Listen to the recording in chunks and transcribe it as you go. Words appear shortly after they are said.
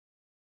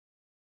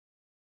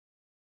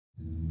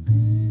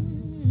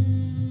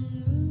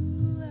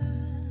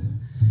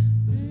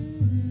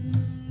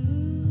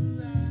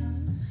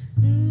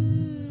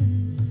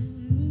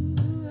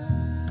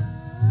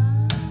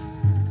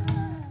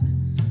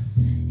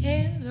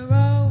Hit the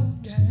road,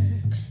 Jack,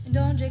 and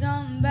don't you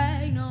come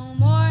back no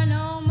more,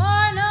 no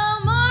more, no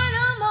more,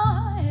 no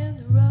more. Hit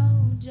the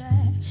road,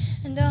 Jack,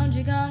 and don't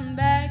you come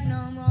back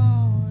no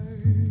more.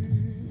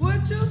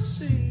 What you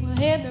see? Well,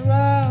 hit the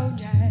road,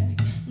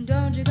 Jack, and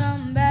don't you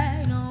come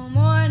back no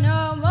more,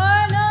 no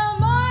more, no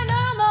more,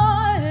 no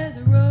more. Hit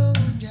the road,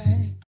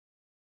 Jack.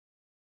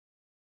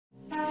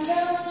 I'm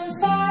gonna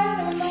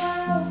fight 'em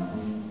out.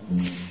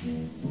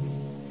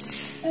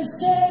 A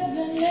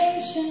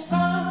seven-nation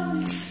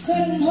army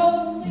couldn't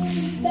hold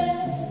me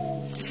back.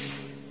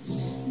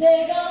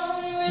 They're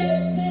gonna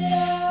rip it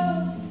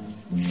out,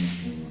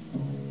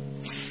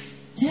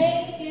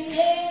 taking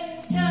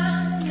their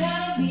time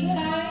right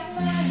behind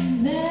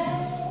my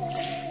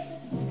back.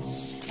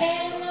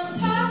 And I'm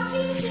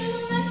talking to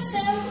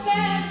myself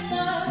at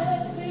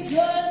night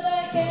because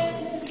I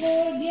can't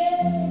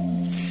forget.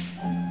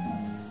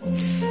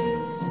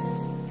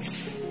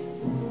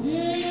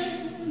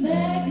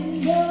 Back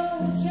and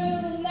forth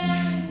through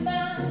my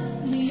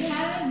mind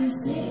behind the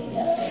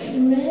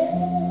cigarette.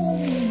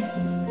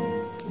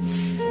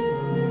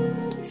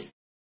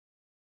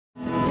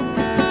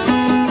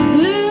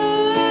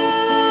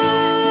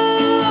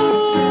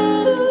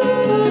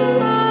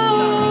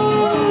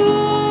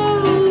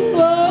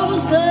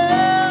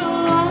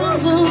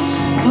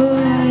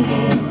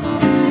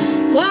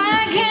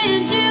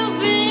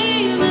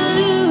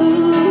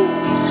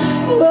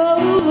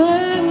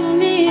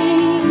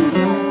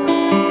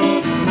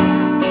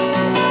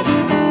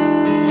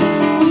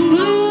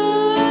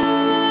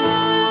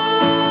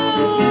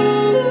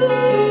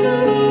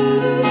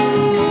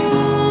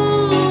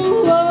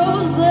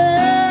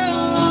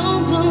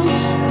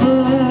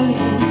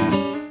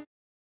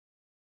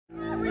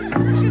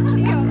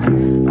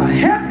 A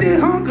hefty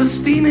hunk of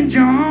steaming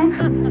junk,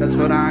 that's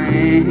what I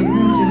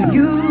am to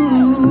you.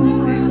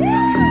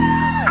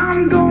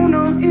 I'm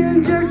gonna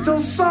inject your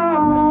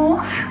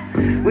soul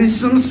with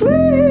some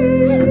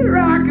sweet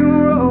rock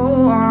and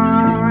roll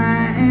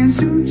and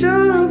shoot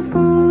you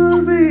full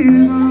of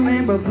rhythm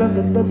and blah blah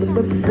blah blah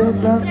blah blah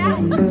blah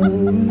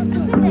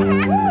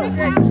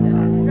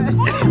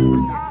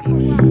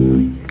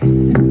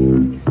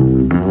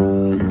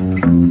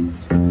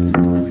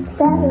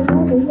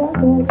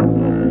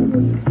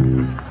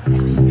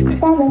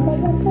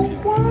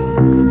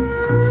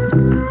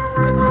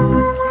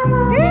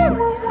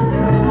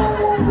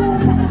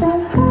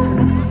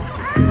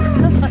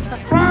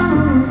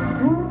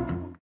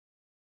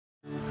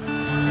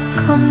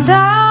Come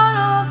down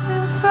off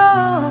your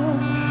throne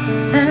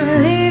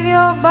and leave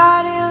your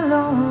body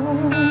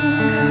alone.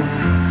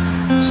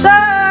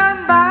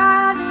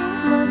 Somebody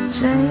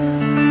must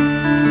change.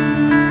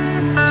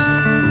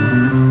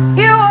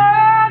 You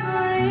are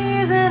the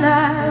reason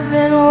I've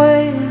been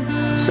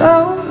waiting so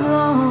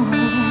long.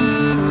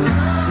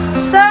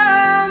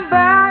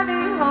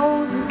 Somebody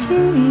holds the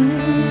key.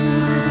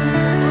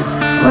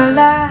 Well,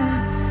 I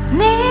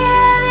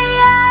near the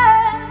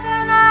end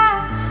and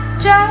I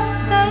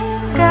just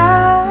ain't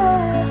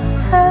got the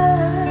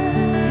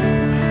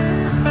time.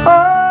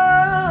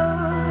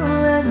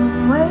 Oh, and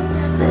I'm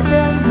wasted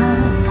and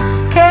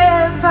I'm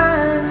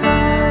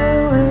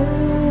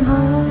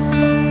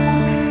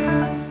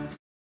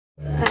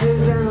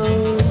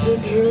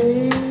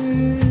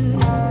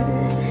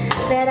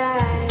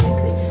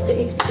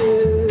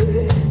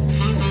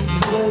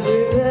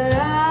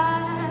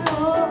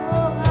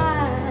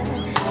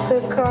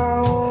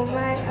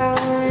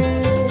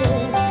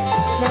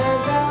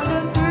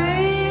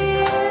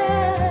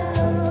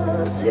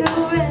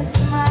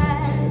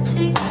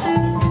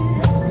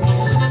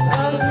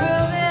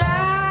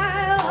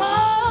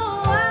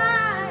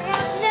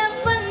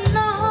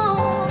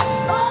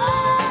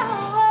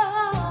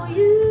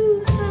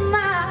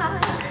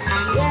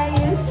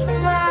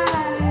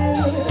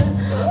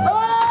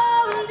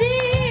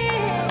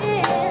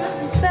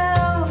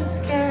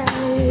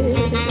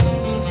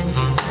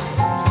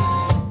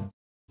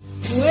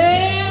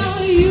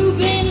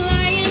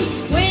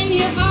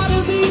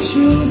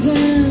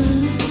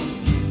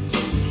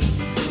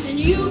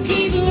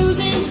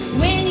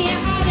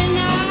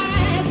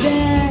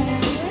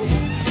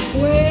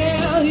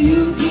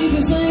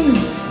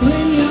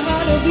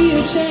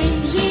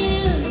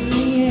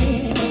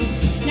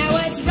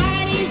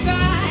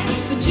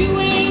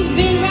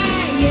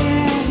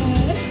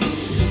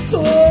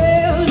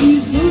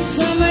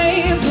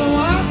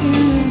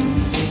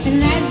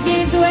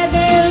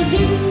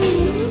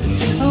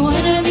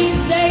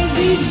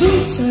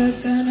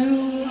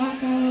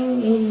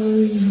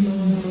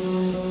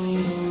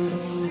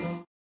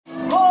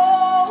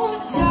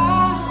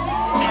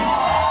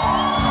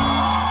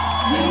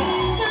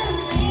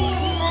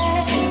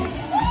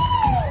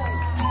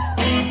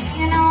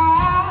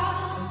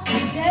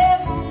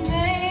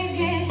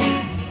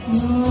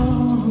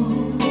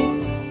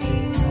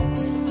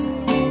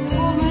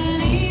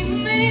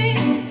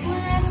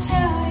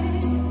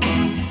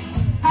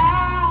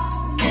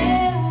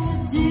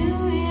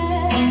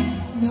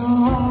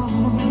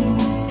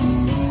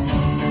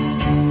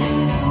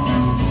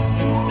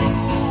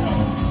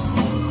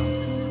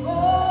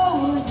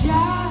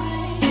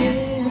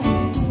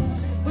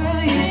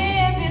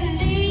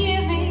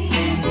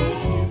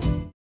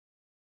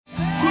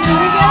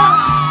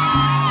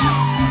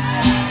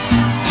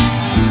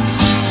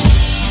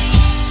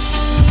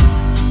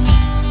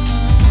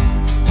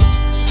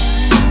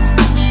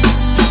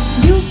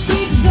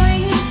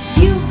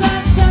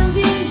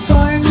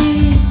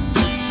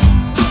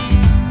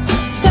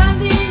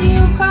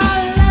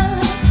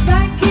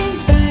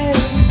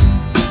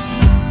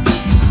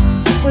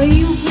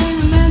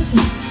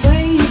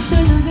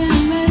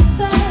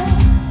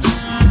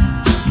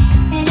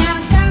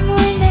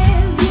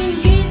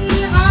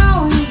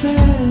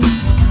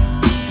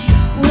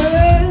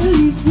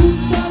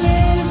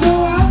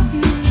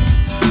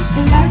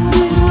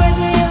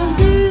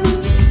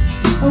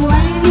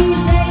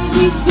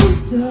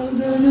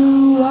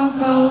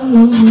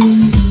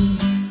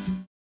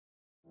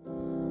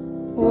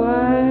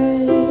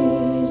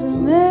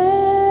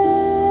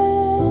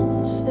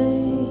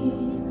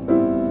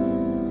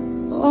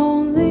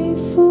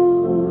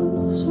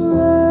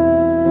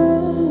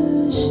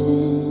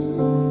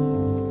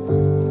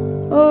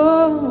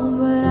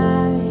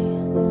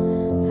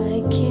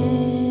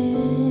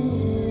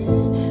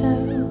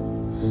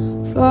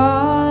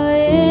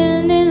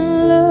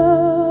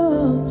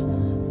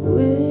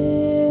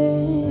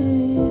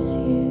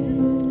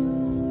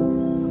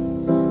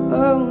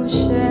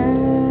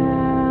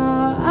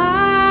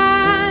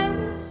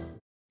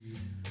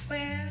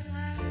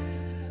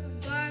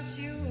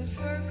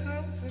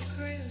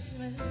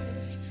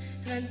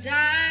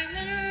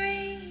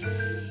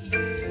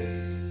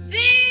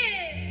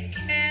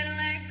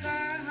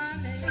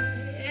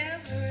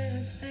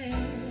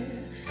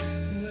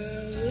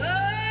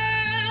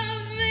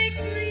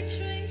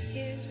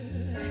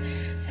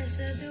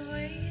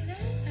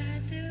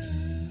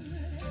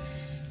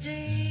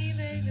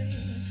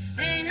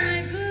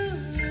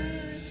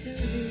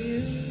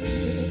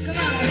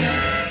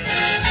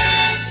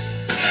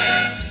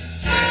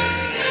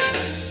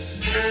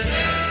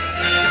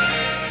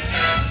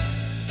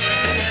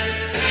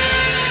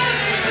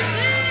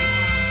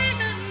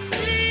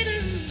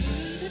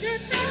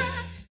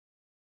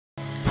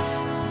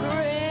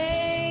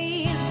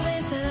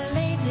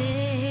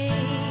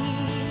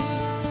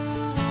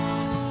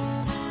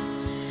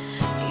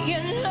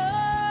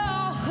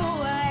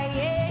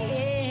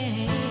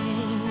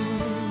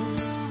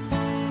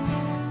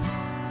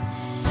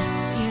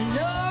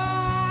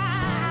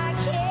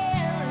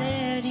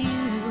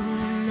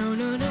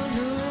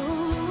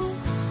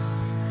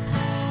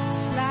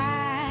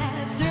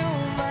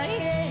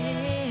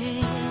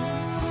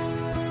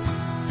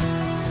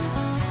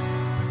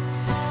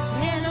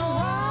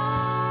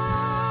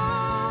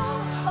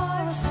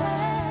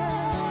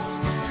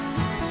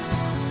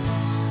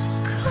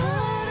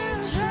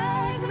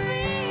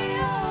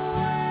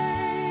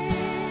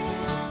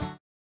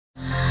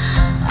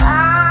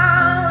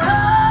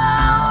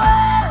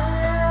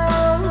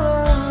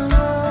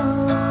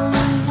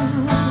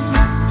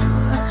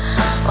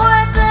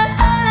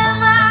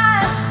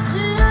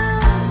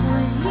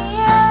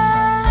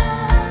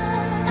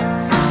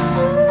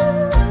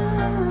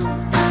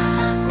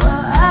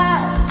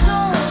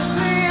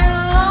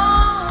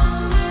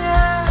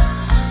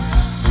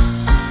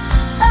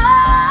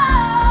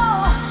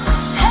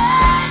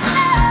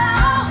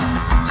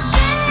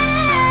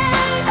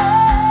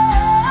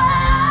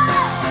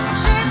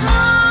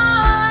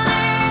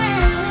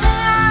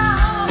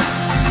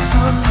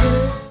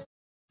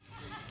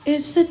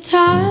It's the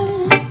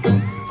time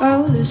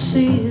of the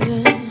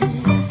season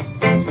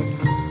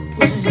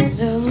when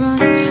love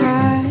runs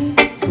high,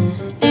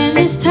 and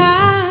it's time